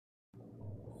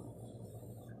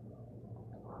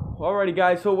Alrighty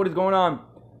guys, so what is going on?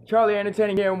 Charlie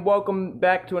Entertaining here and welcome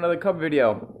back to another cover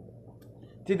video.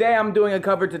 Today I'm doing a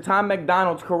cover to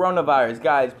MacDonald's coronavirus.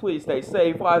 Guys, please stay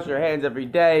safe, wash your hands every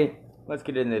day. Let's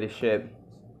get into this shit.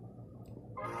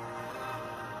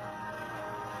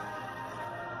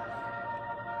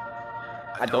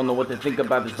 I don't know what to think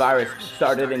about this virus.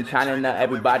 Started in China, now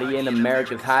everybody in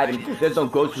America's hiding. There's no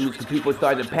grocery news because people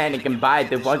started to panic and buy it.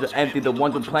 The ones are empty, the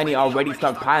ones with plenty already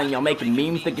stockpiling. Y'all making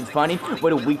memes, think it's funny?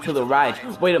 Wait a week till the riots.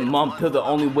 Wait a month till the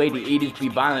only way to eat is be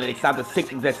violent. It's not the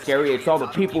sickness that's scary, it's all the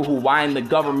people who whine. The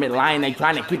government lying, they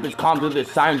trying to keep us calm through the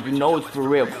sirens. You know it's for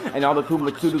real. And all the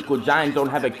pharmaceutical giants don't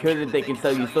have a cure that they can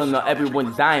sell you, still know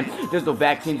everyone's dying. There's no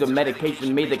vaccines or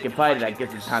medication made that can fight it. I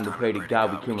guess it's time to pray to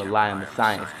God we can rely on the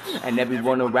science. And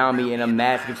everyone around me in a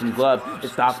mask and some gloves. The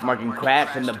stock market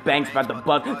crash and the bank's about to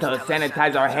bust. Tell us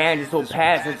sanitize our hands, this will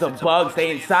pass. It's a bug,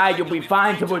 stay inside, you'll be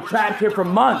fine till we're trapped here for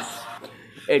months.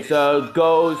 It's a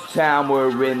ghost town,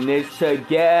 we're in this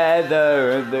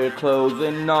together. They're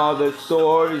closing all the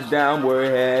stores down, we're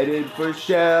headed for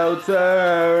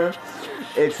shelter.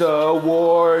 It's a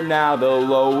war now,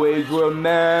 they'll always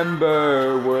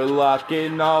remember. We're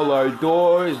locking all our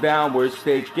doors down, we're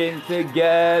sticking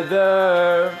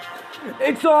together.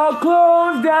 It's all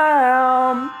closed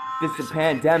down. This is a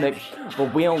pandemic,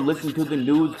 but we don't listen to the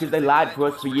news because they lied for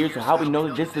us for years, so how we know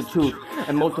that this is the truth?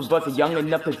 And most of us are young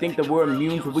enough to think that we're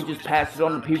immune, so we just pass it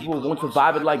on to people who won't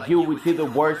survive it like you. We see the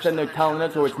worst and they're telling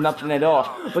us, or it's nothing at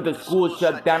all. But the school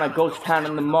shut down, a ghost town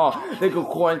in the mall. They could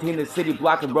quarantine the city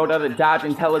block and road out of Dodge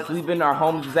and tell us leaving our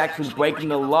homes is actually breaking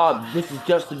the law. This is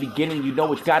just the beginning, you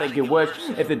know it's gotta get worse.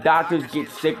 If the doctors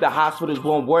get sick, the hospitals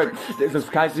won't work. There's those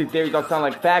conspiracy theories all sound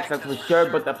like facts, that's for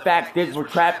sure, but the fact is we're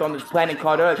trapped on this planet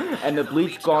called Earth. And the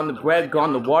bleach gone, the bread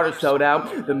gone, the water sold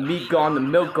out, the meat gone, the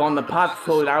milk gone, the pot's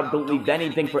sold out. Don't leave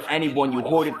anything for anyone, you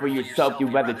hoard it for yourself.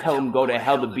 You'd rather tell them go to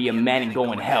hell to be a man and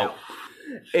go in hell.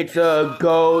 It's a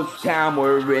ghost town,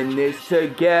 we're in this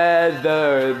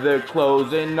together. They're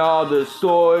closing all the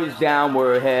stores down,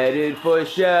 we're headed for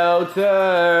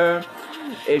shelter.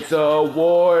 It's a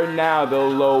war now,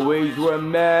 they'll always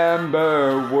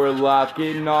remember. We're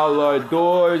locking all our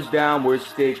doors down, we're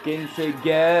sticking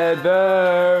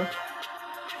together.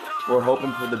 We're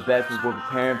hoping for the best as we're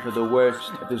preparing for the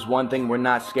worst. If there's one thing we're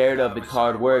not scared of, it's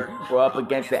hard work. We're up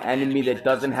against an enemy that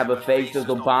doesn't have a face. There's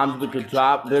no bombs we could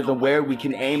drop, there's nowhere we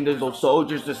can aim. There's no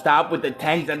soldiers to stop with the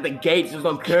tanks at the gates. There's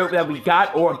no cure that we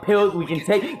got or pills we can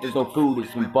take. There's no food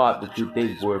that's been bought. The truth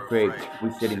is we're afraid.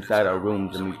 We sit inside our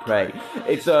rooms and we pray.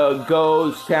 It's a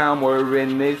ghost town, we're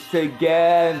in this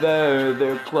together.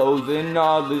 They're closing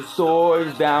all the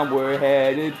stores down, we're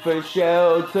headed for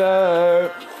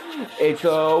shelter. It's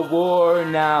a war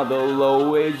now, they'll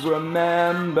always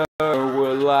remember.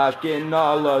 We're locking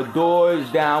all our doors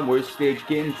down, we're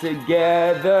sticking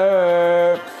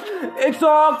together. It's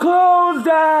all closed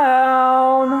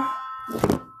down.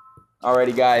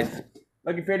 Alrighty guys,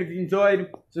 like and favorite if you enjoyed,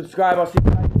 subscribe, I'll see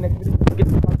you guys in the next video. Get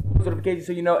the notifications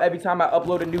so you know every time I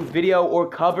upload a new video or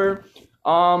cover.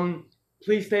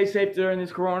 Please stay safe during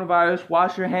this coronavirus,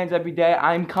 wash your hands every day.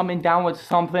 I'm coming down with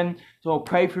something, so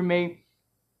pray for me.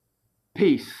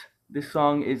 Peace. This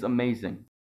song is amazing.